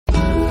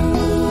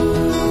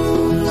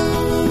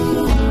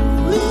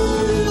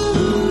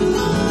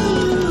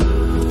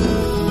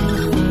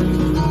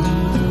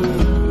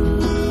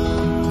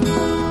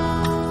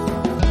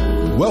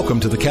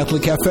Welcome to the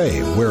Catholic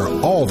Cafe, where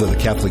all that the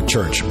Catholic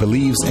Church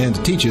believes and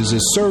teaches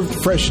is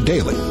served fresh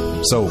daily.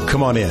 So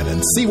come on in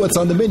and see what's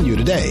on the menu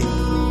today.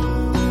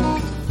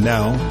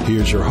 Now,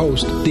 here's your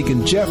host,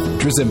 Deacon Jeff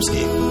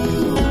Drzymski.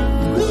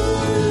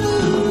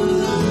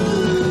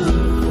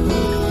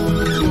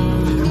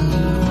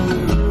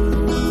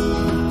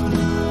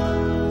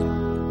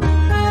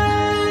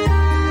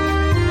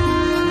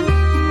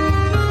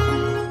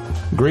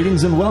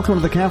 Greetings and welcome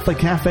to the Catholic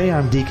Cafe.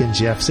 I'm Deacon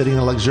Jeff, sitting in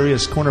a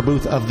luxurious corner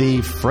booth of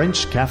the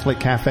French Catholic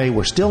Cafe.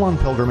 We're still on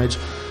pilgrimage,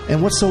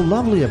 and what's so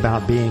lovely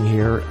about being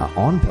here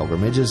on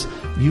pilgrimage is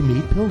you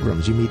meet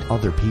pilgrims, you meet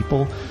other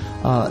people,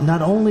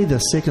 not only the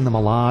sick and the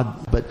malade,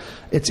 but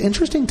it's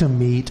interesting to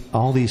meet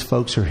all these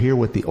folks who are here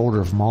with the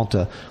Order of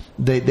Malta.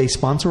 They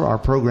sponsor our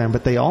program,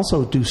 but they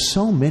also do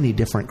so many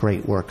different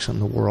great works in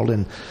the world.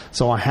 And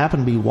so I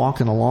happen to be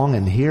walking along,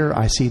 and here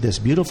I see this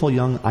beautiful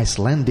young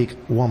Icelandic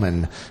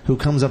woman who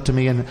comes up to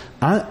me, and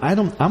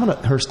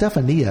her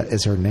Stefania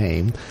is her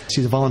name.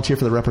 She's a volunteer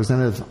for the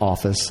representative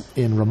office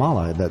in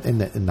Ramallah,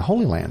 in the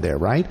Holy Land there,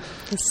 right?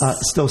 Yes.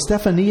 So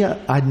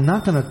Stefania, I'm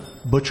not going to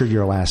butcher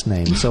your last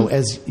name. So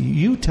as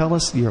you tell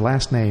us your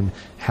last name,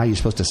 how you're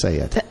supposed to say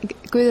it.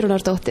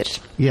 Gudrunerdottir.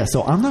 Yeah,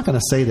 so I'm not going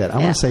to say that.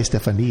 I'm going to say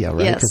Stefania,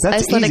 right? Yes,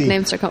 that's Icelandic easy.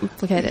 Names are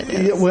complicated.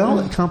 Yes. Yeah,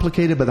 well,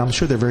 complicated, but I'm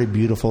sure they're very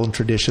beautiful and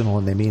traditional,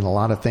 and they mean a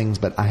lot of things,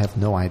 but I have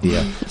no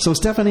idea. So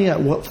Stefania,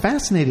 what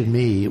fascinated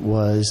me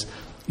was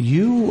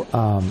you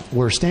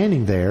were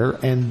standing there,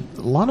 and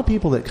a lot of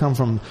people that come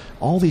from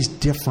all these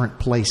different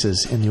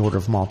places in the Order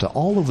of Malta,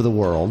 all over the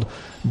world,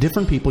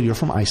 different people. You're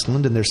from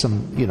Iceland, and there's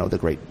some, the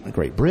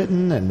Great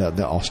Britain and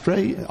the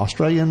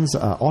Australians,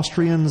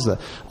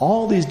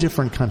 all these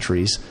different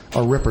countries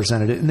are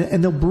represented,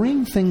 and they'll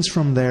bring things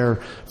from their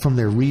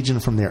region,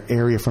 from their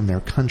area, from their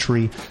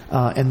country,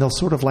 and they'll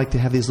sort of like to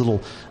have these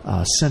little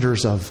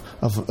centers of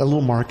a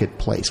little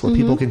marketplace where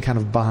people can kind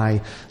of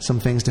buy some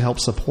things to help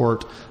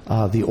support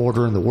the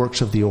order and the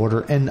works of the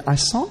order. And I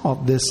saw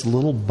this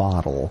little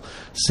bottle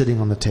sitting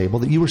on the table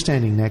that you were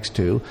standing next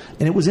to,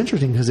 and it was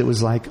interesting because it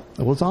was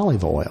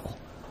olive oil.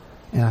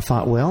 And I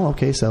thought, well,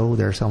 okay, so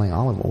they're selling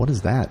olive oil. What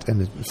is that?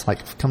 And it's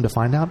like, come to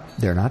find out,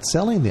 they're not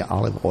selling the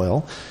olive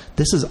oil.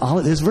 This is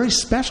very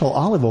special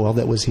olive oil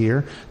that was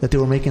here that they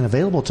were making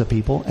available to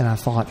people. And I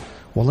thought,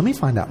 well, let me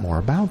find out more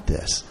about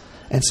this.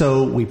 And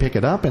so we pick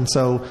it up, and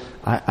so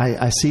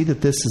I see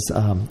that this is,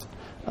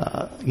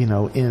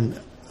 in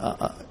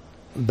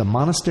the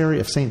monastery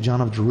of St.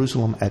 John of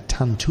Jerusalem at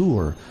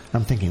Tantur.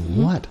 I'm thinking,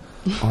 what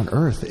on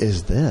earth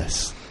is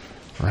this?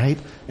 Right?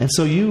 And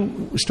so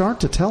you start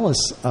to tell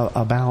us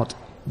about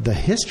the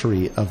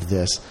history of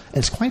this.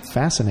 It's quite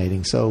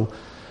fascinating. So,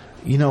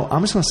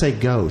 I'm just going to say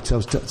go.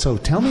 So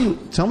tell me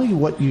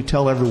what you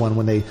tell everyone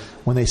when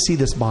they see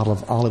this bottle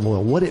of olive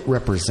oil, what it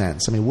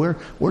represents. I mean, where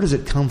does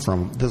it come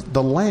from?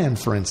 The land,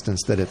 for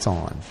instance, that it's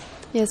on.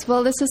 Yes,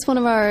 well, this is one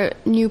of our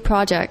new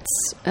projects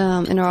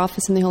in our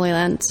office in the Holy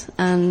Land,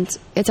 and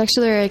it's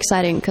actually very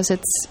exciting because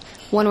it's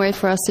one way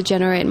for us to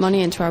generate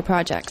money into our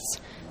projects.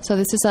 So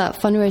this is a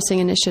fundraising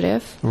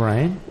initiative.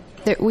 Right.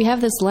 We have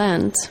this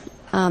land,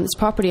 this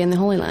property in the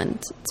Holy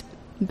Land. It's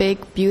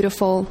big,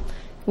 beautiful.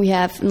 We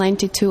have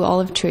 92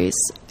 olive trees,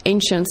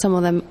 ancient, some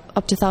of them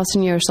up to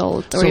 1,000 years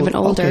old or even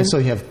older. Okay, so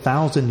you have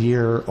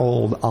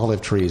 1,000-year-old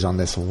olive trees on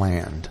this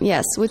land.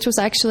 Yes, which was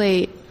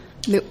actually...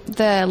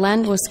 The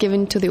land was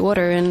given to the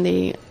order in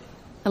the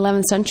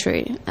 11th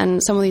century,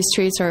 and some of these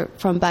trees are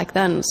from back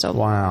then. So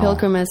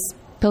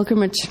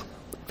pilgrimage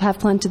have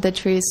planted the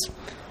trees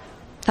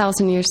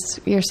 1,000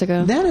 years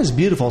ago. That is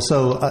beautiful.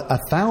 So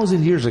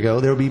 1,000 years ago,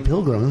 there would be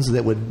pilgrims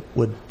that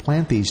would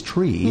plant these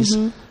trees.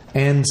 Mm-hmm.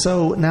 And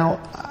so now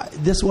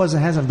this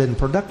hasn't been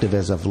productive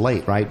as of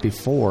late, right?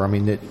 Before, I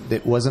mean,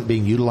 it wasn't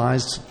being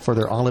utilized for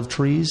their olive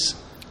trees?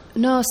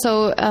 No,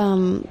 so...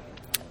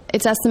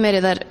 it's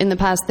estimated that in the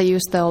past they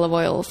used the olive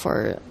oil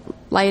for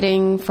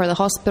lighting, for the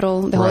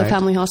hospital, the Holy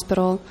Family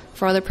Hospital,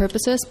 for other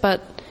purposes.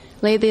 But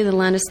lately the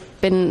land has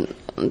been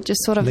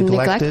just sort of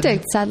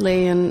neglected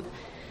sadly. And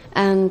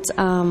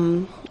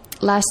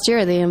last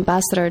year the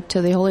ambassador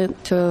to the Holy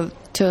to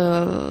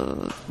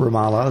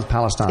Ramallah,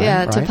 Palestine.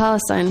 Yeah, right? To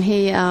Palestine.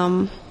 He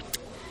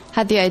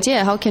had the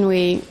idea: how can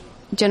we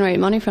generate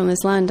money from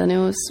this land?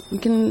 And we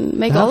can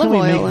make olive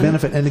oil. How can we make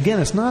benefit? And again,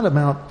 it's not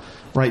about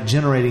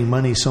generating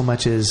money so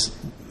much as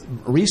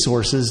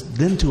resources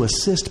then to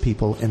assist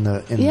people in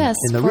the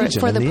region,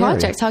 for the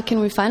project. Area. How can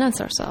we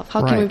finance ourselves?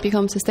 How can we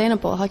become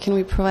sustainable? How can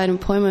we provide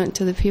employment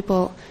to the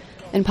people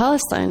in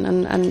Palestine?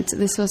 And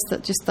this was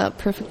just the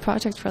perfect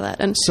project for that.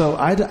 And so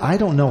I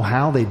don't know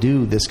how they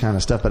do this kind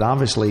of stuff, but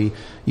obviously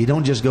you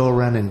don't just go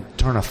around and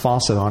turn a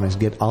faucet on and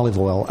get olive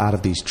oil out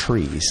of these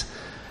trees.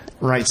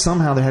 Right?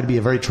 Somehow there had to be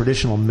a very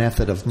traditional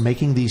method of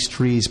making these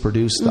trees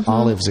produce the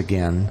olives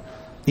again.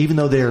 Even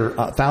though they're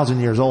 1,000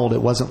 years old,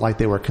 it wasn't like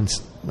they were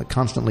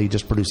constantly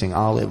just producing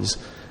olives.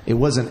 It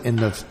wasn't in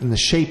the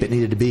shape it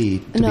needed to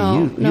be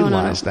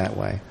utilized that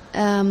way.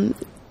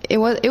 It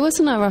was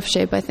in a rough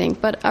shape, I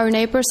think. But our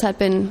neighbors had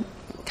been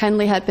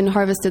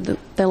harvested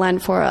the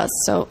land for us.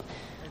 So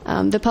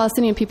the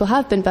Palestinian people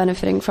have been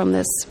benefiting from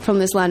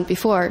this land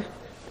before,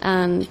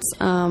 and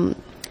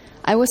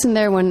I wasn't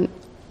there when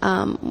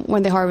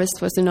the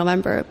harvest was in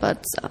November,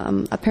 but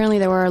apparently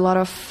there were a lot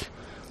of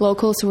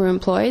locals who were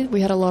employed.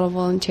 We had a lot of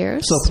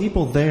volunteers. So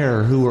people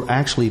there who were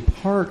actually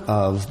part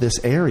of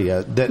this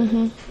area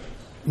that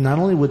not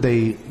only would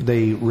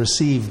they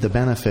receive the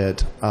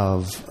benefit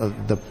of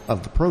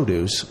the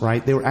produce,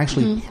 right? They were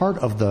actually part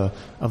of the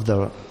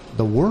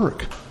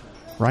work,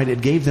 right?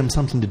 It gave them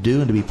something to do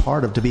and to be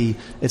part of.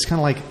 It's kind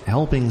of like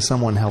helping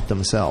someone help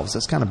themselves.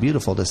 It's kind of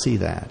beautiful to see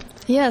that.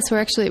 Yes, we're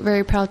actually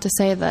very proud to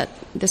say that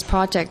this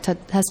project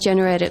has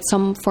generated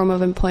some form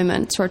of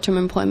employment, short-term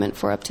employment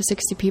for up to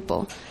 60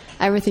 people.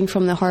 Everything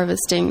from the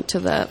harvesting to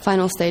the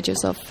final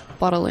stages of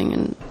bottling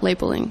and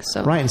labeling.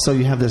 So right, and so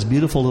you have this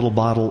beautiful little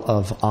bottle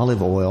of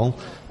olive oil,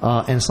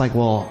 and it's like,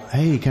 well,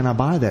 hey, can I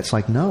buy that? It's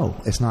like, no,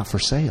 it's not for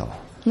sale.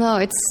 No,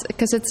 it's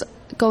because it's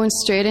going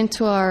straight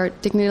into our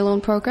Dignity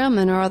Loan program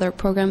and our other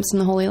programs in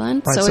the Holy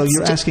Land. Right, so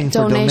you're asking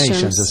for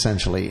donations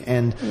essentially.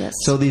 And yes.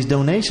 So these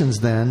donations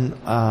then,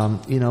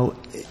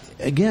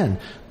 again,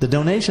 the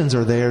donations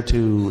are there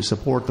to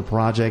support the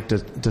project,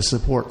 to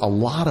support a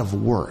lot of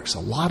works, a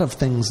lot of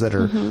things that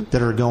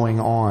are going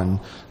on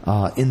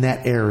in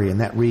that area, in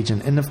that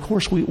region. And of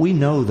course, we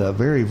know the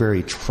very,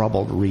 very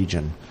troubled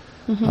region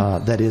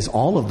that is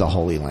all of the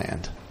Holy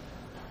Land.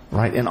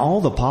 Right, and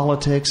all the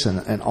politics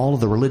and all of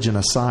the religion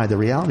aside, the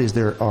reality is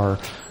there are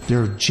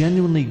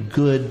genuinely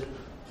good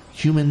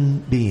human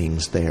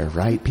beings there,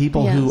 right?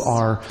 People who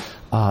are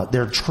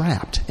they're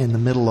trapped in the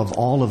middle of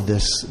all of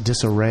this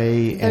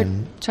disarray. They're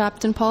and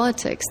trapped in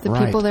politics. The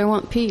right. people there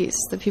want peace.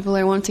 The people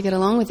there want to get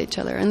along with each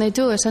other, and they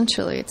do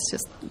essentially. It's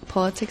just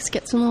politics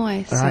gets in the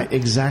way. So. Right,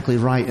 exactly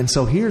right. And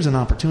so here's an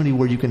opportunity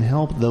where you can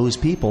help those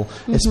people,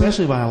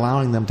 especially by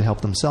allowing them to help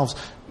themselves,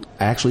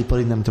 actually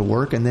putting them to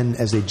work, and then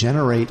as they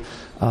generate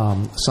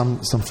some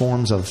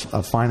forms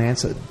of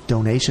finance,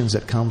 donations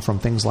that come from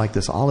things like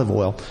this olive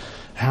oil,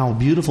 how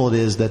beautiful it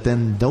is that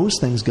then those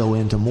things go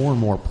into more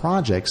and more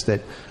projects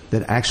that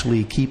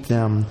actually keep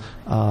them,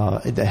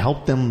 that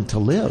help them to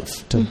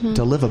live,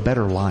 to live a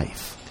better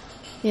life.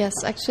 Yes,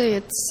 actually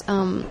it's...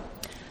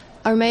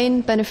 our main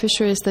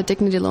beneficiary is the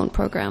Dignity Loan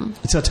Program.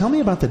 So tell me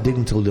about the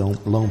Dignity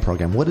Loan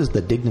Program. What is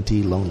the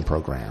Dignity Loan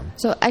Program?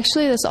 So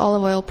actually this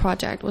olive oil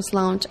project was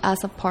launched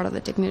as a part of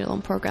the Dignity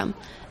Loan Program.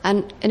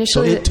 And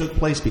initially... So it took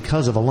place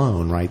because of a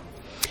loan, right?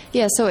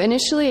 Yeah, so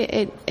initially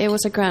it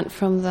was a grant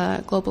from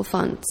the Global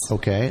Funds.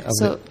 Okay.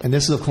 And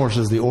this, of course,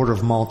 is the Order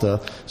of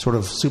Malta sort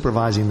of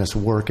supervising this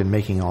work and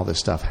making all this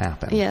stuff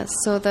happen. Yes,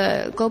 so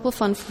the Global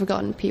Fund for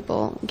Forgotten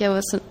People gave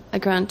us a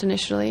grant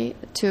initially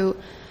to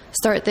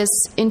start this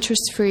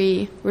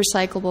interest-free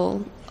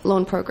recyclable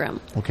loan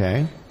program.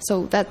 Okay.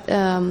 So that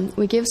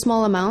we give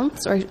small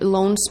amounts or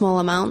loan small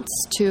amounts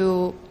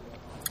to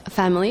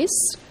families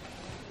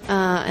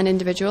and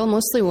individual,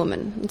 mostly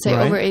women. I'd say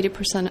over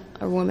 80%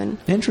 are women.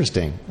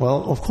 Interesting.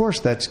 Well, of course,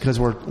 that's because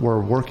we're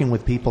working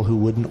with people who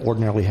wouldn't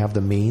ordinarily have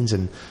the means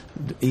and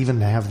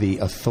even have the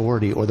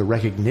authority or the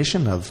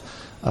recognition of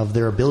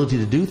their ability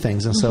to do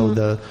things. And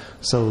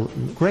so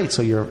great.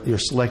 So you're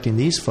selecting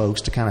these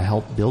folks to kind of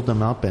help build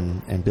them up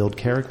and build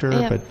character,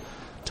 but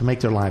to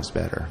make their lives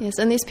better. Yes,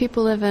 and these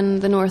people live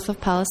in the north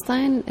of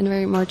Palestine in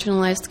very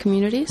marginalized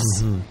communities.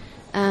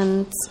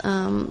 And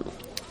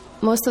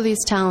most of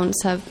these towns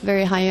have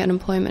very high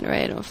unemployment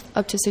rate of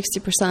up to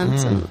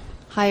 60% and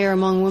higher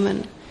among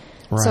women.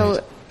 Right.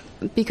 So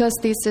because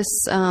this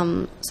is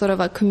sort of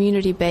a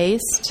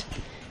community-based,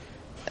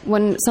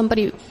 when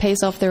somebody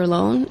pays off their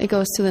loan, it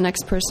goes to the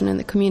next person in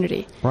the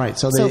community. Right,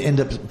 so they end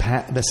up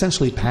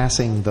essentially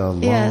passing the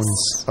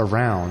loans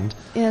around.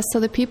 Yes, so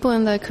the people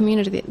in the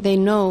community, they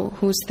know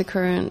who's the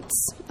current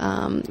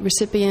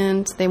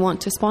recipient. They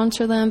want to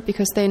sponsor them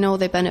because they know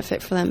they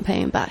benefit from them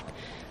paying back.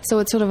 So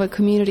it's sort of a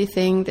community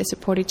thing. They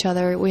support each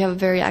other. We have a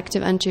very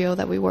active NGO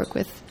that we work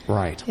with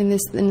in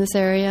this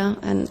area.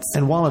 And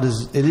while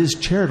it is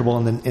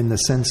charitable in the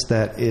sense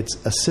that it's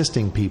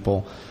assisting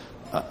people,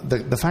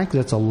 the fact that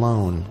it's a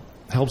loan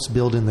helps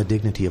build in the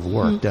dignity of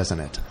work, doesn't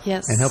it?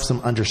 Yes. And helps them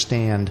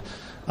understand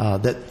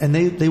that, and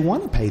they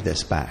want to pay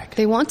this back.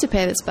 They want to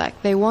pay this back.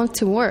 They want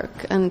to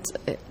work. And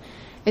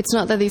it's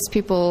not that these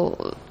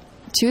people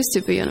choose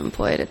to be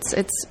unemployed.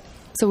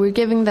 So we're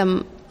giving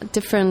them a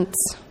different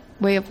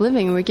way of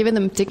living. We're giving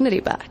them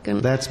dignity back.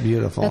 And that's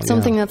beautiful. That's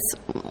something that's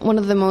one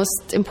of the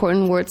most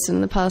important words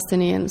in the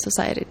Palestinian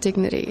society,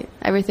 dignity.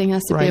 Everything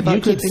has to be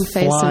about keeping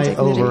faith and dignity. You could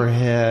fly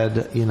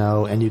overhead,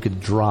 and you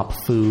could drop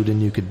food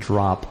and you could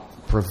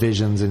drop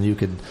provisions and you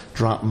could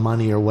drop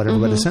money or whatever,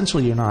 but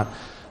essentially you're not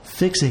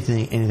fixing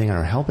anything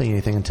or helping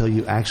anything until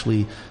you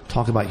actually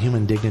talk about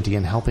human dignity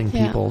and helping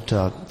people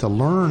to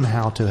learn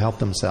how to help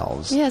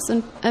themselves. Yes,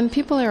 and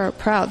people are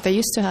proud. They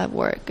used to have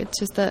work. It's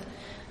just that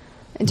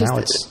now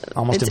it's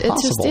almost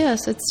impossible.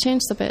 It's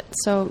changed a bit.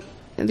 So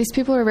these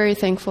people are very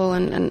thankful,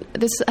 and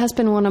this has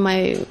been one of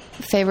my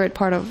favorite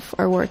part of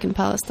our work in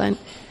Palestine.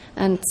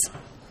 And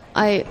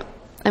I'm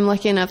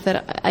lucky enough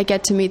that I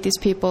get to meet these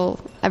people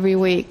every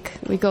week.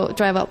 We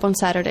drive up on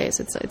Saturdays.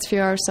 It's a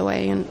few hours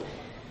away, and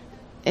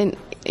and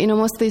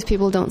most of these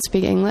people don't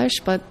speak English,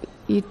 but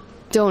you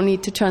don't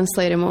need to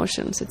translate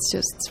emotions.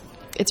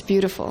 It's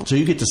beautiful. So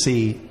you get to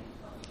see,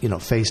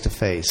 face to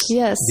face,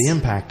 yes, the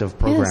impact of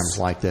programs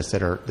like this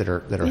that are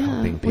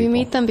helping people. We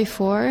meet them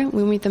before,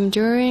 we meet them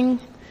during,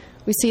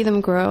 we see them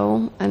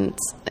grow, and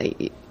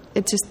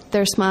it's just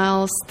their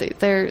smiles.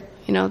 They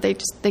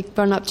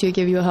run up to you,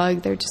 give you a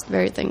hug. They're just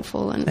very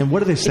thankful, and what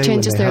do they say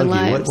when they hug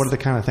you? What are the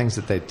kind of things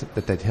that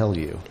they tell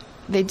you?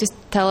 They just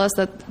tell us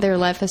that their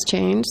life has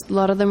changed. A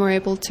lot of them are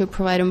able to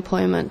provide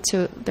employment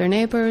to their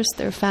neighbors,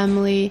 their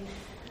family.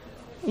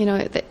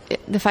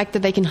 The fact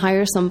that they can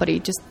hire somebody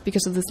just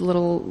because of this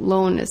little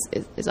loan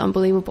is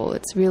unbelievable.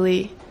 It's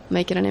really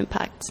making an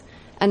impact.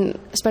 And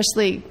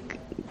especially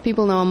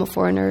people know I'm a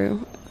foreigner.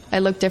 I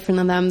look different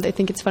than them. They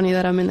think it's funny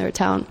that I'm in their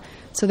town.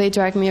 So they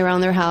drag me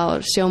around their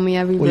house, show me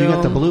every room. Well, you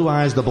got the blue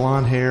eyes, the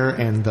blonde hair,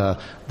 and the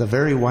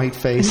very white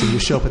face, and you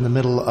show up in the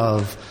middle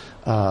of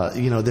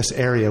this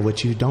area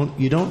which you don't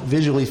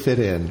visually fit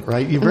in,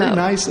 right? You're very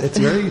nice. It's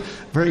very,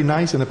 very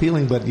nice and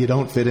appealing, but you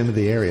don't fit into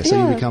the area.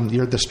 So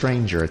you're the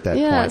stranger at that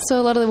point. Yeah, so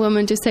a lot of the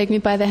women just take me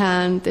by the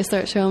hand. They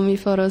start showing me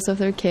photos of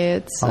their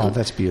kids. Oh,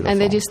 that's beautiful. And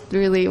they just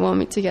really want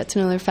me to get to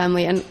know their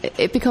family. And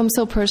it becomes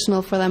so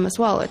personal for them as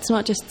well. It's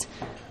not just,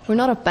 we're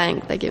not a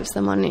bank that gives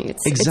them money.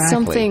 It's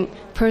something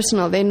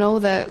personal. They know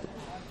that,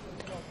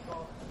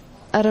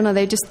 I don't know,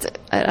 I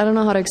don't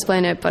know how to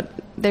explain it, but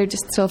they're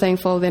just so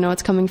thankful. They know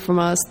it's coming from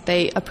us.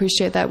 They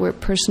appreciate that we're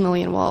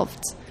personally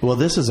involved. Well,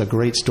 this is a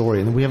great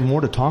story, and we have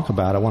more to talk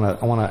about. I want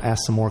to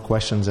ask some more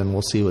questions, and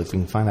we'll see if we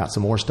can find out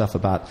some more stuff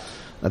about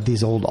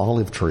these old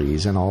olive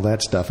trees and all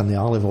that stuff and the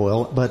olive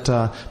oil. But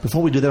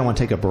before we do that, I want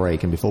to take a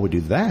break. And before we do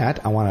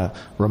that, I want to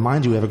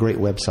remind you we have a great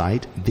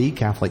website,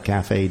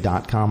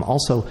 thecatholiccafe.com.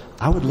 Also,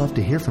 I would love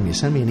to hear from you.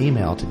 Send me an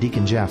email to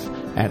Deacon Jeff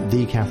at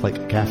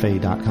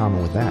thecatholiccafe.com.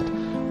 And with that,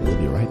 we'll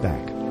be right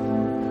back.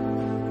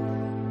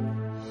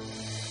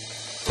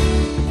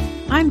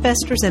 I'm Bess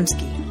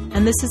Drzymski,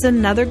 and this is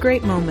another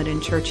great moment in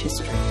church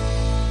history.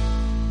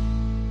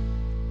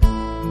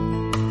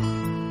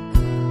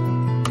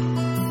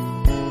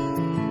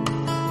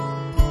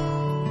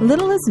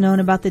 Little is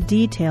known about the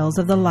details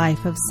of the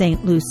life of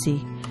St.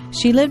 Lucy.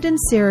 She lived in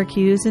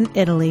Syracuse in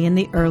Italy in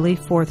the early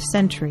 4th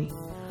century.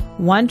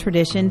 One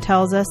tradition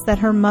tells us that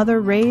her mother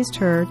raised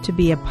her to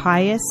be a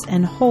pious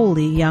and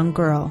holy young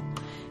girl.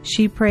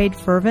 She prayed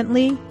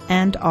fervently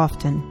and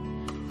often.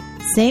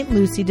 St.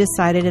 Lucy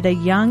decided at a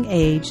young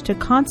age to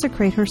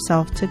consecrate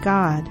herself to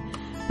God,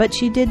 but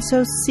she did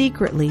so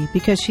secretly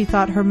because she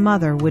thought her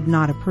mother would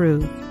not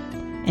approve.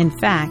 In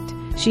fact,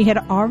 she had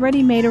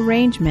already made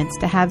arrangements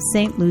to have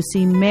St.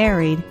 Lucy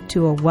married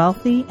to a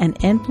wealthy and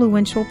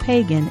influential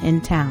pagan in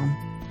town.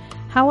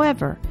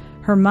 However,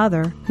 her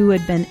mother, who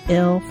had been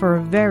ill for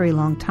a very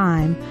long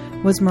time,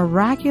 was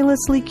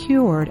miraculously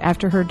cured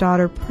after her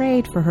daughter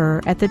prayed for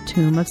her at the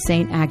tomb of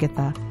St.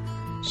 Agatha.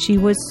 She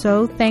was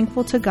so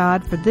thankful to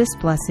God for this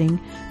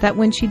blessing that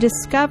when she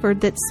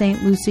discovered that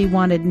St. Lucy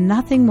wanted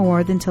nothing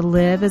more than to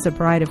live as a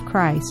bride of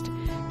Christ,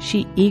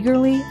 she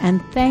eagerly and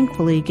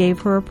thankfully gave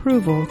her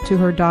approval to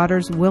her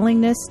daughter's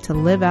willingness to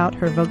live out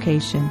her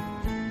vocation.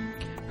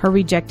 Her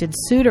rejected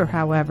suitor,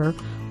 however,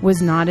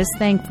 was not as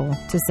thankful,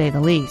 to say the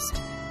least.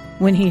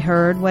 When he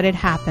heard what had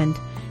happened,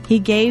 he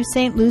gave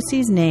St.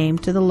 Lucy's name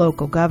to the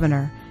local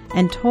governor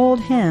and told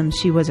him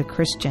she was a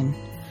Christian.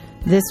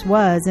 This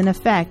was, in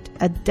effect,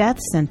 a death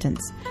sentence,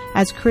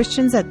 as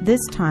Christians at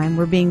this time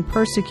were being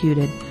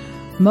persecuted,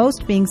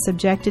 most being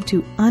subjected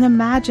to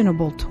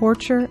unimaginable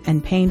torture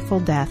and painful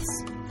deaths.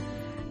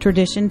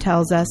 Tradition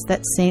tells us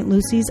that St.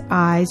 Lucy's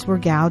eyes were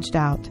gouged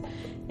out.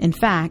 In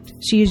fact,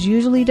 she is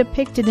usually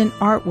depicted in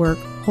artwork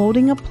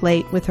holding a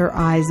plate with her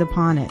eyes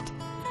upon it.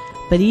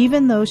 But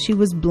even though she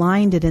was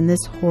blinded in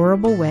this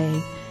horrible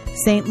way,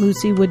 St.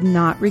 Lucy would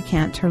not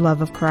recant her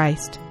love of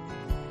Christ.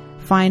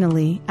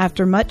 Finally,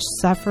 after much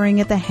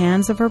suffering at the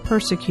hands of her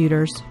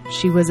persecutors,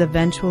 she was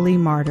eventually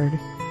martyred.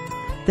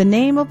 The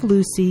name of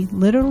Lucy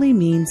literally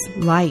means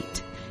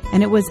light,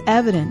 and it was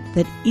evident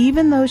that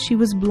even though she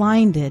was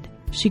blinded,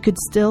 she could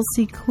still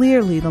see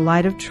clearly the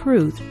light of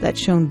truth that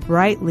shone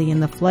brightly in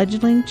the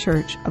fledgling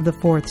church of the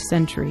 4th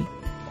century.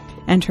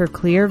 And her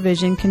clear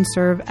vision can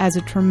serve as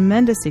a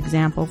tremendous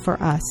example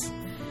for us.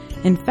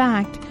 In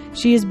fact,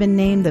 she has been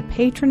named the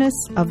patroness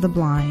of the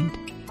blind.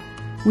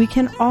 We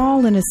can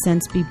all, in a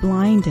sense, be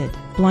blinded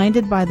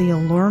by the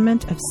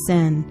allurement of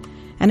sin,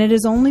 and it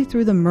is only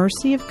through the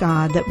mercy of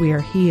God that we are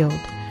healed.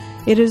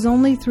 It is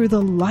only through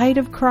the light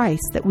of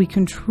Christ that we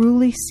can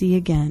truly see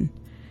again.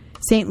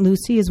 St.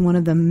 Lucy is one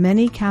of the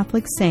many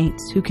Catholic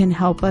saints who can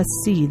help us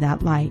see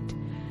that light.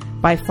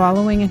 By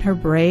following in her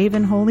brave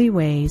and holy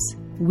ways,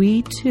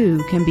 we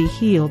too can be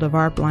healed of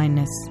our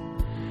blindness.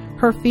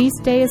 Her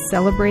feast day is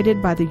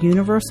celebrated by the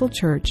Universal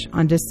Church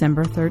on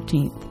December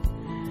 13th.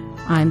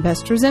 I'm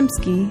Bess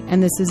Drzymski,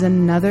 and this is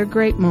another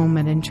great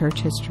moment in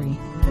church history.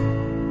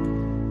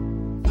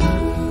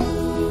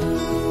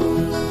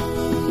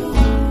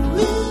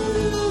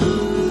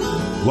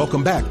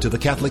 Welcome back to the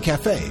Catholic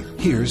Cafe.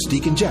 Here's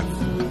Deacon Jeff.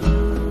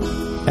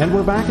 And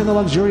we're back in the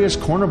luxurious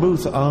corner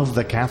booth of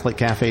the Catholic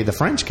Cafe, the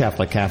French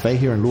Catholic Cafe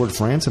here in Lourdes,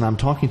 France, and I'm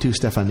talking to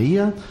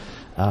Stefania,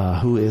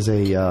 who is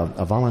a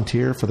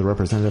volunteer for the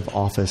representative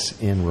office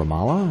in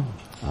Ramallah,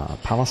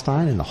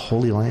 Palestine, in the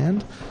Holy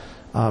Land,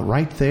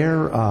 right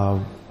there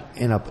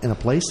in a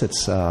place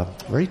that's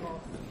very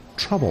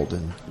troubled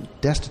and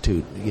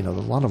destitute. You know, a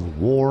lot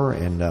of war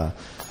and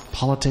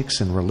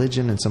politics and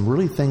religion, and some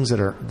really things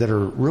that are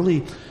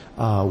really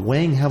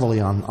weighing heavily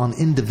on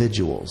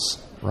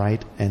individuals.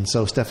 Right? And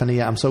so,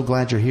 Stefania, I'm so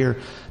glad you're here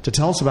to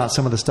tell us about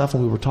some of the stuff.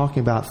 And we were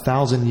talking about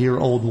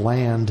 1,000-year-old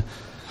land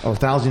or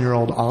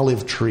 1,000-year-old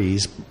olive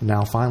trees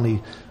now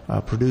finally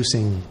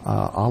producing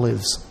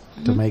olives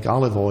to make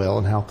olive oil,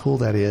 and how cool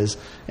that is,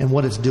 and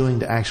what it's doing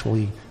to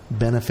actually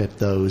benefit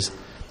those.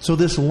 So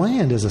this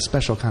land is a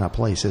special kind of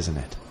place, isn't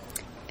it?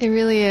 It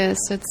really is.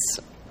 It's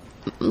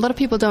a lot of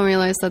people don't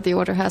realize that the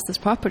order has this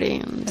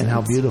property. And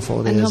how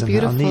beautiful it is. And how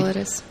beautiful neat. it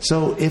is.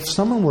 So if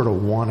someone were to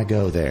want to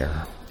go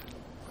there,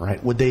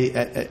 right? Would they?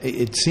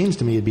 It seems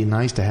to me it'd be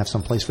nice to have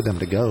some place for them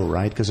to go,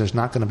 right? Because there's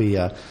not going to be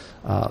a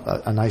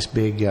nice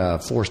big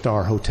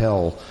 4-star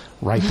hotel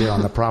right there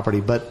on the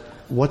property. But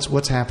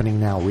what's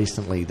happening now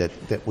recently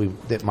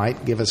that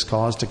might give us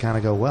cause to kind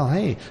of go, well,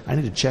 hey, I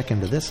need to check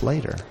into this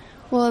later.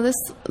 Well,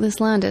 this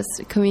land is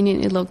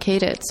conveniently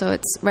located, so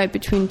it's right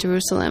between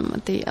Jerusalem,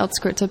 at the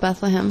outskirts of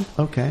Bethlehem.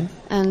 Okay.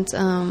 And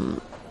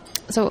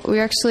so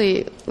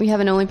we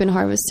haven't only been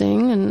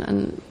harvesting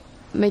and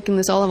making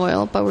this olive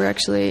oil, but we're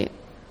actually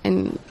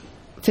in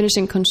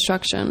finishing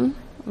construction.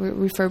 We're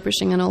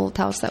refurbishing an old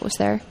house that was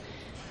there,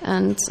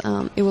 and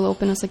it will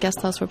open as a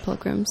guest house for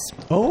pilgrims.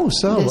 Oh,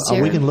 so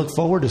we can look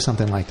forward to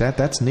something like that.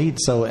 That's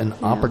neat. So an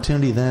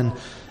opportunity then.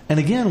 And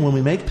again, when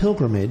we make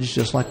pilgrimage,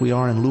 just like we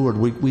are in Lourdes,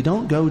 we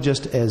don't go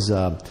just as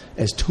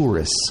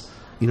tourists,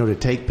 to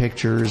take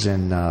pictures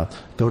and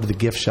go to the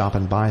gift shop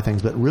and buy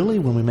things. But really,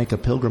 when we make a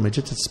pilgrimage,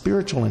 it's a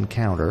spiritual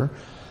encounter,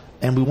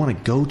 and we want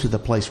to go to the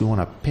place. We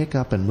want to pick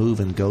up and move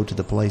and go to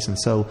the place. And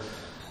so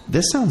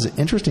this sounds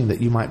interesting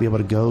that you might be able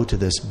to go to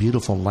this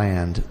beautiful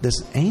land, this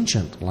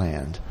ancient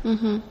land,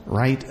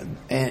 right?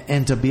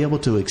 And to be able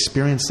to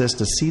experience this,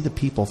 to see the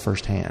people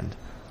firsthand.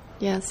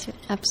 Yes,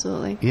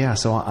 absolutely. Yeah,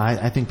 so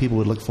I think people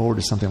would look forward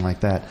to something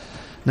like that.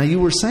 Now, you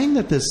were saying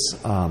that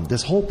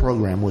this whole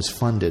program was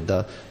funded,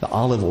 the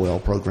olive oil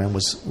program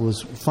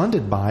was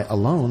funded by a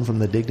loan from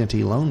the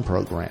Dignity Loan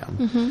Program.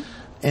 Mm-hmm.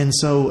 And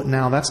so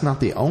now that's not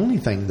the only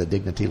thing the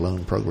Dignity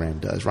Loan Program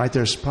does, right?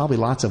 There's probably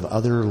lots of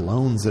other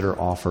loans that are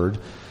offered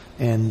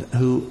and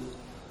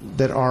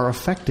that are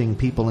affecting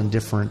people in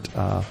different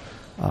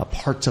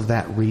parts of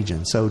that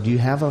region. So do you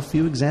have a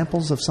few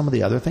examples of some of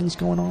the other things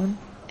going on?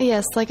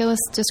 Yes, like I was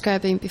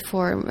describing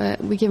before,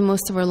 we give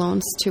most of our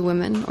loans to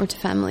women or to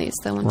families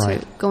that want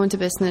to go into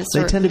business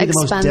or expand their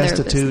business. They tend to be the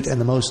most destitute and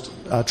the most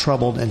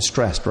troubled and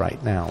stressed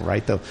right now,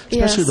 right?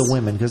 Especially the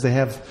women, because they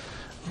have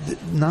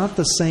not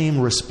the same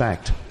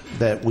respect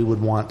that we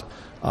would want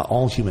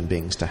all human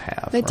beings to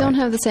have. They don't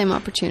have the same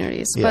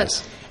opportunities.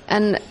 Yes.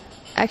 And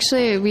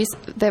actually,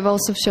 they've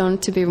also shown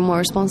to be more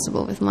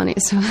responsible with money.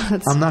 So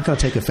I'm not going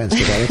to take offense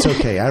to that. It's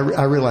okay.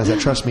 I realize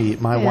that. Trust me,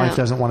 my wife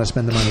doesn't want to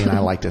spend the money, and I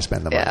like to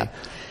spend the money. Yeah.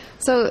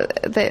 So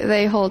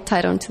they hold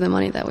tight on to the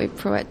money that we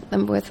provide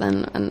them with,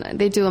 and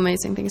they do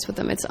amazing things with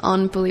them. It's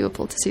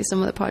unbelievable to see some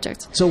of the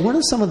projects. So what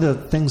are some of the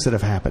things that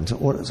have happened?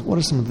 What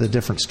are some of the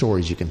different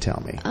stories you can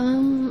tell me?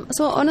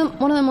 So on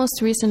one of the most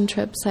recent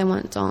trips I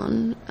went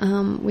on,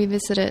 we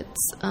visited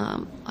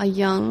a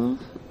young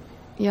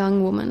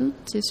woman.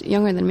 She's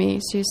younger than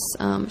me. She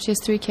has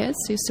 3 kids.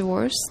 She's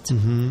divorced.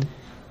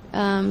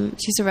 Mm-hmm.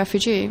 She's a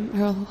refugee.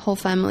 Her whole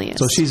family is.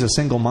 So she's a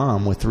single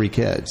mom with 3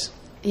 kids.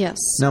 Yes.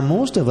 Now,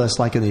 most of us,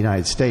 like in the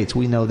United States,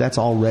 we know that's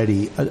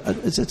already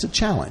it's a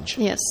challenge.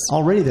 Yes.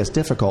 Already that's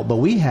difficult. But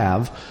we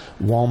have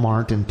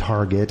Walmart and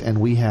Target,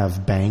 and we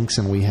have banks,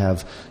 and we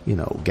have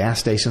gas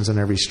stations on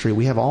every street.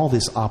 We have all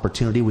this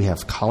opportunity. We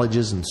have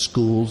colleges and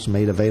schools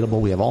made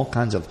available. We have all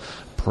kinds of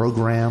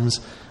programs.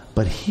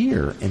 But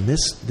here in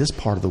this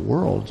part of the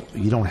world,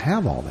 you don't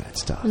have all that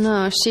stuff.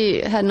 No,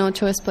 she had no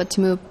choice but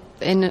to move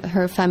in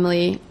her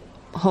family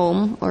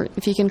home, or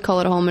if you can call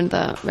it a home, in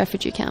the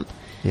refugee camp.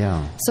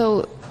 Yeah.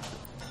 So,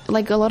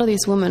 like a lot of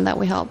these women that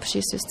we help,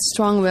 she's just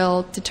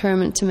strong-willed,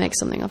 determined to make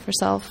something of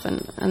herself,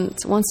 and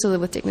wants to live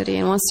with dignity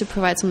and wants to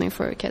provide something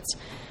for her kids.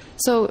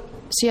 So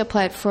she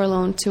applied for a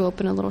loan to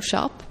open a little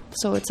shop.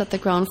 So it's at the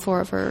ground floor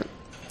of her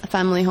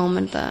family home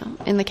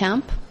in the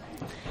camp.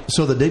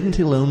 So the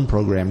Dignity Loan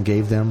Program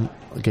gave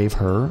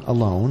her a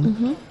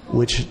loan,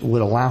 which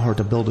would allow her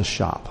to build a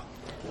shop.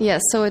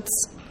 Yes. So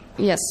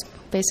yes,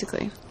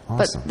 basically.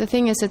 Awesome. But the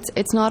thing is,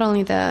 it's not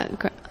only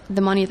the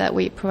money that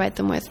we provide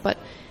them with, but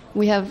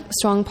we have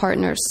strong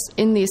partners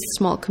in these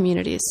small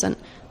communities and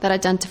that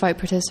identify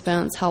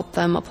participants, help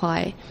them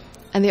apply,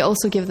 and they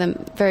also give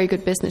them very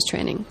good business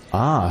training.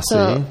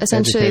 So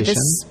essentially,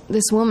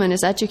 this woman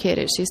is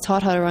educated. She's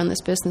taught how to run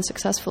this business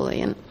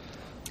successfully, and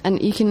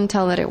you can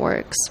tell that it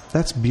works.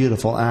 That's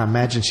beautiful. I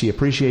imagine she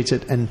appreciates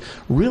it, and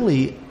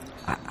really,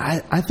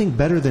 I think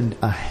better than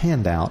a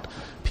handout,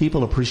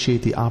 people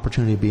appreciate the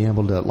opportunity of being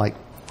able to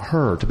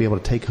her to be able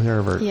to take care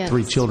of her Yes.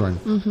 3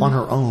 children on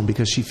her own,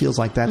 because she feels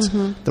like that's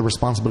the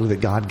responsibility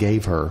that God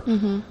gave her,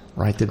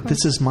 right? That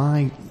this is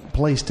my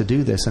place to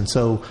do this. And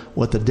so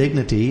what the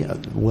Dignity,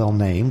 well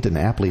named and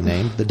aptly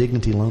named, the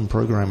Dignity Loan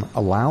Program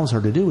allows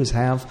her to do is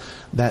have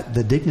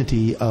the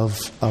dignity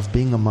of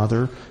being a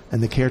mother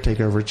and the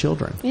caretaker of her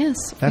children. Yes,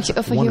 That's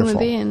of a wonderful.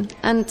 human being.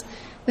 And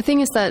the thing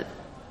is that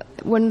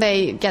when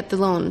they get the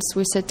loans,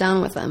 we sit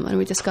down with them and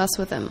we discuss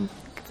with them,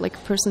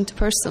 like person to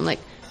person, like,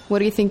 what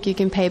do you think you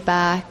can pay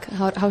back?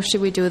 How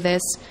should we do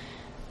this?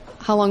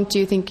 How long do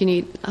you think you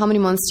need? How many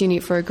months do you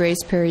need for a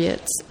grace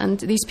period? And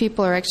these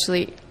people are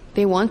actually,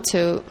 they want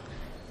to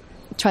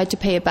try to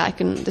pay it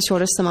back in the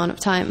shortest amount of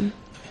time.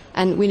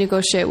 And we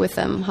negotiate with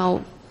them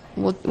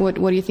what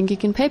do you think you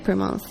can pay per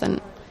month?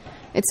 And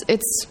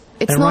it's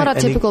not a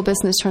typical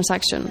business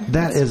transaction.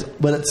 That is,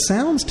 but it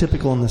sounds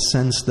typical in the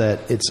sense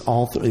that it's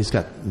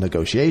got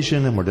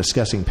negotiation, and we're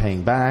discussing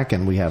paying back,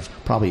 and we have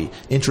probably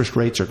interest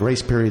rates or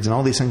grace periods and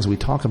all these things we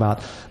talk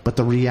about. But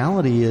the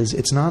reality is,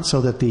 it's not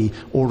so that the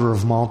Order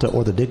of Malta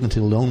or the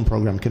Dignity Loan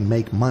Program can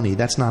make money.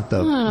 That's not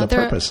the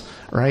purpose,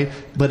 right?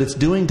 But it's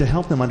doing to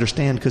help them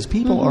understand, because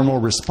people are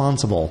more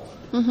responsible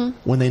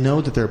when they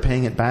know that they're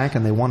paying it back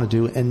and they want to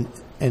do.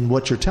 And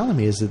what you're telling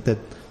me is that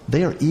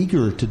they are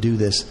eager to do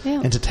this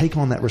and to take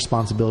on that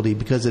responsibility,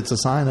 because it's a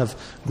sign of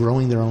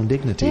growing their own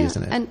dignity,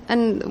 isn't it?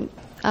 And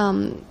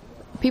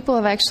people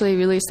have actually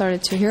really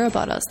started to hear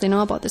about us. They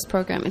know about this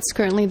program. It's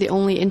currently the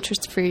only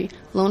interest-free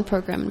loan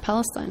program in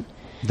Palestine.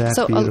 That's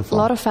so beautiful. A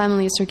lot of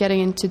families are getting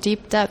into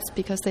deep debt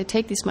because they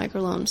take these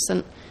microloans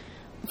and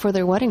for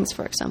their weddings,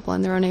 for example,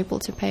 and they're unable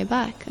to pay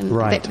back. And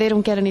they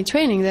don't get any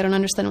training. They don't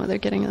understand what they're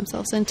getting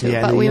themselves into.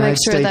 Yeah, but in the we make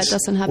United sure States, that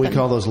doesn't happen. We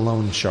call those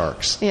loan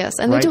sharks. Yes,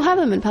 and right? they do have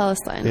them in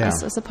Palestine Yeah.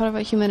 as a part of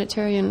a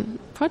humanitarian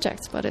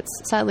project, but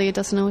sadly it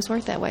doesn't always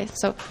work that way.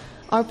 So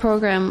our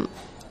program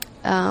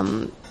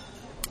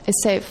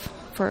is safe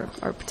for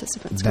our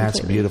participants. That's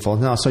completely. beautiful.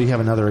 Now, so you have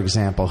another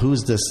example.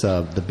 Who's this,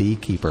 the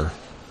beekeeper?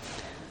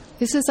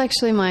 This is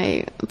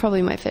actually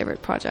probably my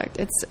favorite project.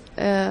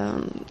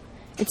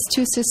 It's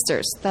 2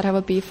 sisters that have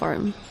a bee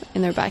farm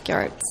in their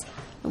backyards.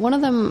 One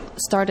of them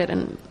started,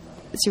 and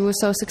she was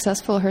so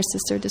successful, her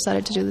sister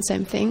decided to do the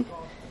same thing.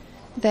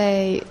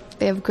 They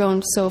have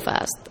grown so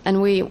fast,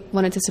 and we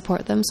wanted to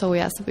support them, so we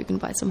asked if we can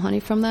buy some honey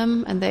from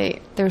them, and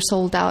they're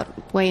sold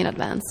out way in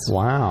advance.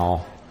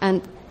 Wow.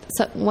 And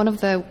so one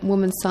of the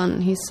woman's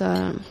son, he's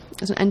an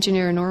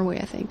engineer in Norway,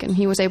 I think, and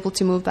he was able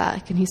to move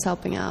back, and he's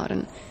helping out,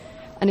 and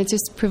it's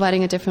just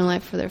providing a different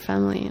life for their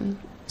family. And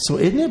so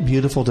isn't it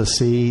beautiful to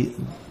see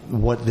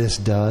what this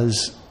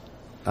does?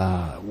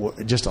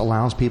 Just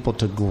allows people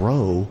to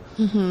grow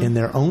in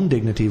their own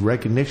dignity,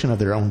 recognition of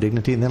their own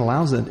dignity, and then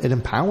it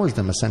empowers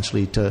them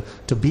essentially to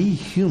be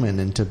human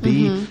and to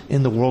be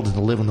in the world and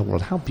to live in the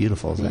world. How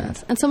beautiful is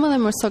that? And some of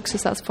them are so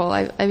successful.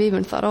 I've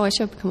even thought, I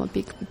should become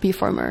a bee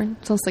farmer.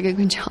 Sounds like a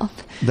good job.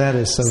 That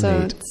is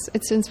so neat.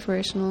 It's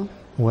inspirational.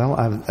 Well,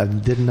 I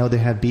didn't know they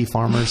had bee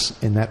farmers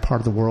in that part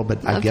of the world,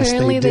 but I guess they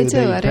do. Apparently they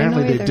do.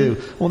 Apparently they either. do.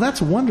 Well,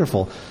 that's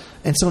wonderful.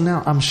 And so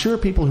now I'm sure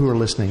people who are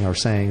listening are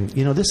saying,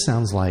 this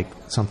sounds like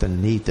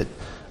something neat that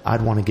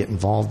I'd want to get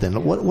involved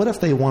in. What if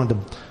they wanted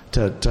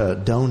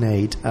to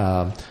donate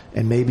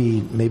and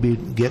maybe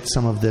get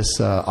some of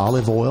this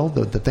olive oil,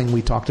 the thing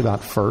we talked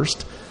about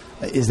first?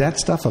 Is that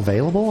stuff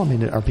available? I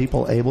mean, are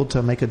people able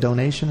to make a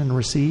donation and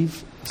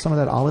receive some of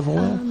that olive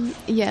oil?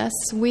 Yes,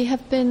 we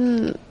have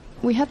the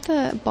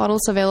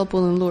bottles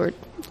available in Lourdes,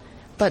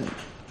 but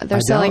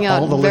they're selling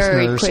out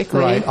very quickly.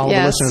 Right, all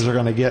the listeners are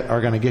going to get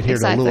here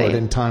to Lourdes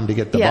in time to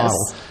get the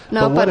bottle.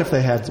 No, but what if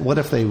they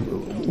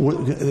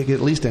could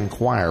at least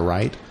inquire,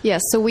 right?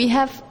 Yes, so we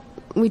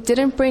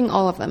didn't bring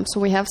all of them, so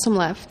we have some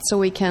left, so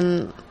we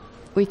can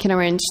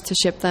arrange to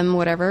ship them,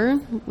 whatever.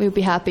 We'd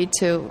be happy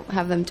to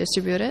have them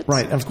distributed.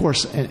 Right, of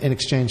course, in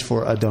exchange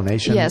for a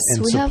donation and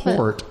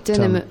support. Yes,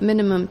 we have a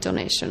minimum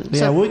donation.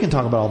 Yeah, we can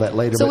talk about all that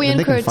later. So but we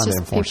encourage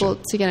people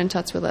to get in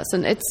touch with us,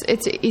 and it's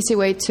an easy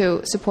way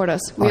to support us.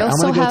 Can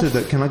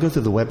I go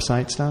through the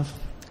website stuff?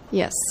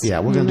 Yes. Yeah,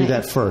 we're going to do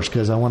that first,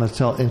 because I want to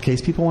tell, in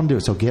case people want to do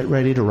it. So get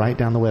ready to write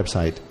down the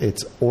website.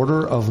 It's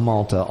Order of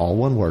Malta, all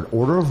one word,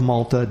 Order of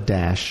Malta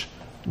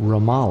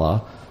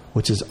Ramallah,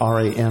 which is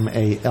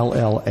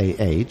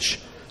RAMALLAH.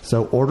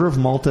 So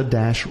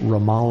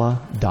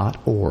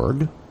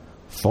orderofmalta-ramallah.org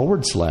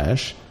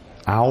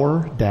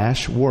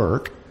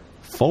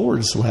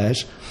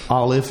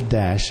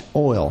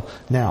 /work/olive-oil.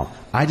 Now,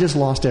 I just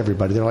lost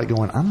everybody. They're like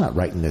going, I'm not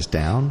writing this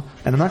down.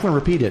 And I'm not going to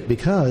repeat it,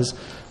 because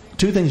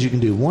 2 things you can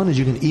do. One is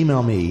you can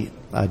email me,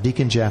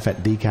 Deacon Jeff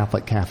at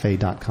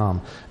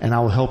thecatholiccafe.com, and I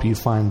will help you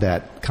find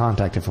that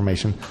contact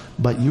information.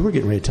 But you were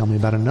getting ready to tell me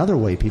about another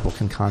way people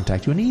can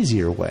contact you, an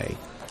easier way.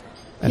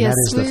 And that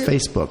is the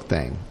Facebook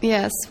thing.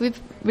 Yes, we've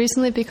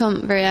recently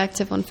become very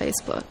active on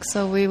Facebook,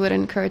 so we would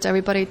encourage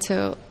everybody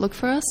to look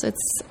for us. It's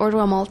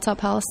Order of Malta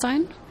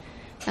Palestine,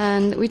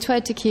 and we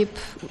try to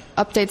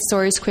update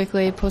stories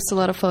quickly, post a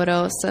lot of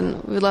photos,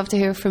 and we'd love to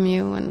hear from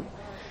you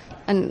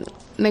and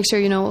make sure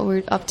you know what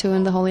we're up to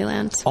in the Holy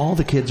Land. All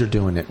the kids are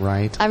doing it,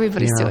 right?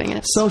 Everybody's doing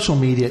it. Social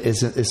media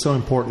is so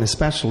important,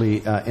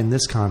 especially in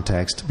this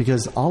context,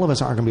 because all of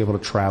us aren't going to be able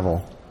to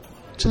travel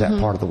to that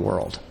part of the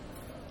world,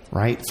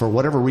 right? For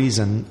whatever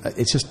reason,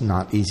 it's just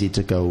not easy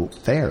to go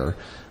there.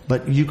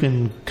 But you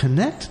can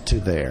connect to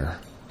there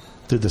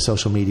through the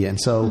social media. And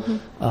so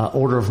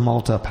Order of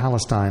Malta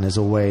Palestine is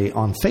a way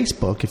on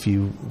Facebook. If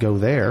you go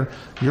there,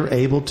 you're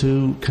able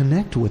to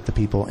connect with the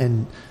people.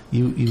 And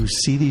you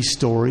see these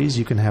stories,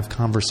 you can have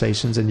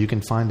conversations, and you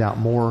can find out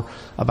more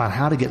about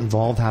how to get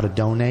involved, how to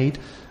donate.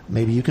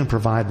 Maybe you can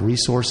provide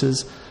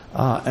resources,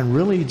 and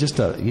really just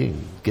you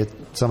can get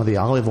some of the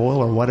olive oil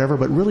or whatever,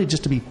 but really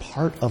just to be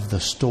part of the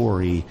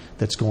story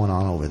that's going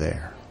on over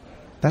there.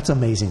 That's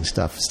amazing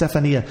stuff.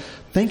 Stefania,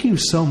 thank you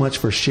so much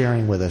for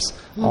sharing with us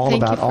all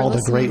about all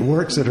the great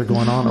works that are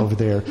going on over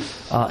there.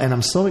 And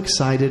I'm so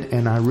excited,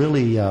 and I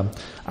really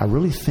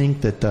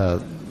think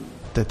that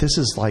this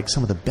is like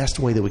some of the best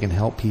way that we can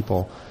help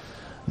people,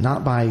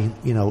 not by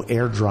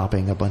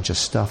airdropping a bunch of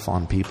stuff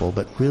on people,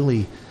 but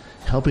really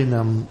helping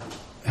them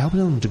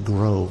to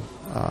grow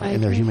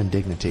in their human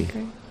dignity.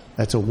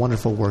 That's a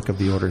wonderful work of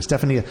the Order.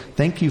 Stefania,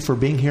 thank you for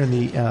being here in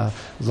the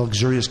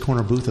luxurious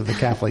corner booth of the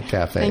Catholic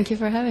Cafe. Thank you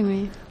for having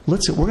me. We're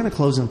going to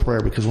close in prayer,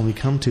 because when we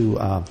come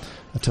to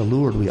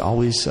Lourdes, we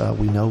always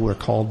we know we're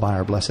called by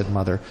our Blessed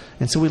Mother,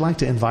 and so we like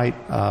to invite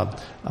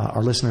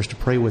our listeners to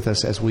pray with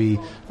us as we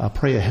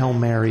pray a Hail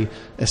Mary,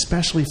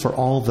 especially for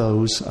all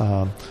those.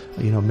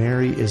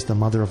 Mary is the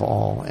mother of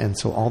all, and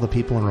so all the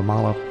people in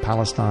Ramallah,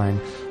 Palestine,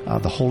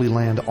 the Holy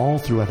Land, all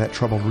throughout that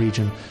troubled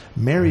region,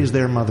 Mary is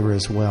their mother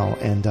as well.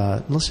 And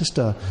let's just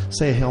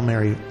say a Hail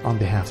Mary on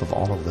behalf of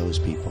all of those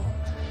people.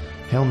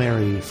 Hail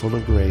Mary, full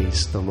of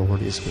grace, the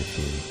Lord is with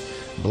thee.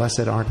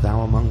 Blessed art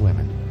thou among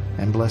women,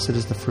 and blessed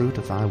is the fruit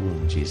of thy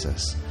womb,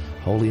 Jesus.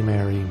 Holy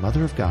Mary,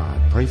 Mother of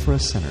God, pray for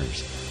us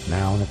sinners,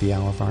 now and at the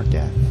hour of our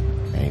death.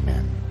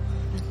 Amen.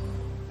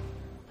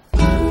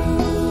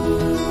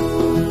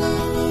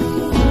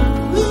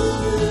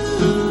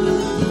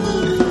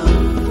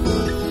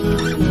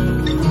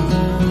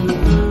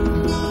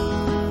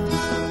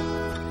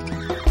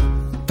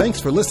 Thanks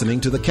for listening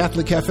to The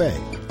Catholic Cafe.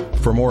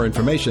 For more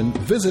information,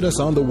 visit us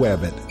on the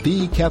web at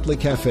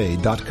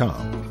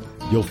thecatholiccafe.com.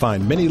 You'll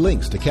find many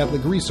links to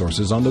Catholic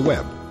resources on the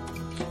web.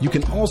 You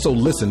can also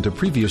listen to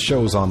previous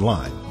shows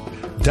online,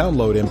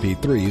 download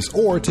MP3s,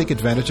 or take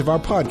advantage of our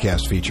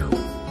podcast feature.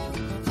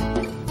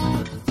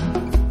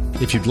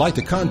 If you'd like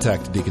to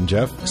contact Deacon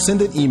Jeff,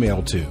 send an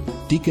email to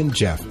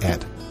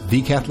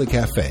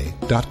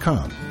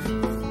deaconjeff@thecatholiccafe.com.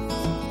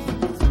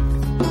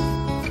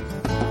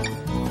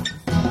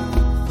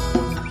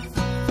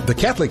 The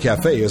Catholic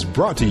Cafe is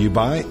brought to you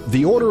by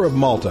the Order of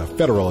Malta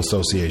Federal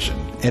Association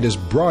and is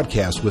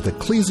broadcast with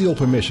ecclesial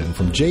permission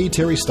from J.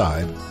 Terry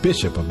Stibe,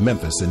 Bishop of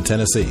Memphis in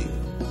Tennessee.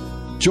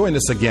 Join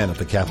us again at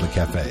the Catholic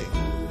Cafe.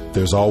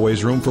 There's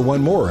always room for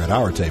one more at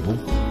our table.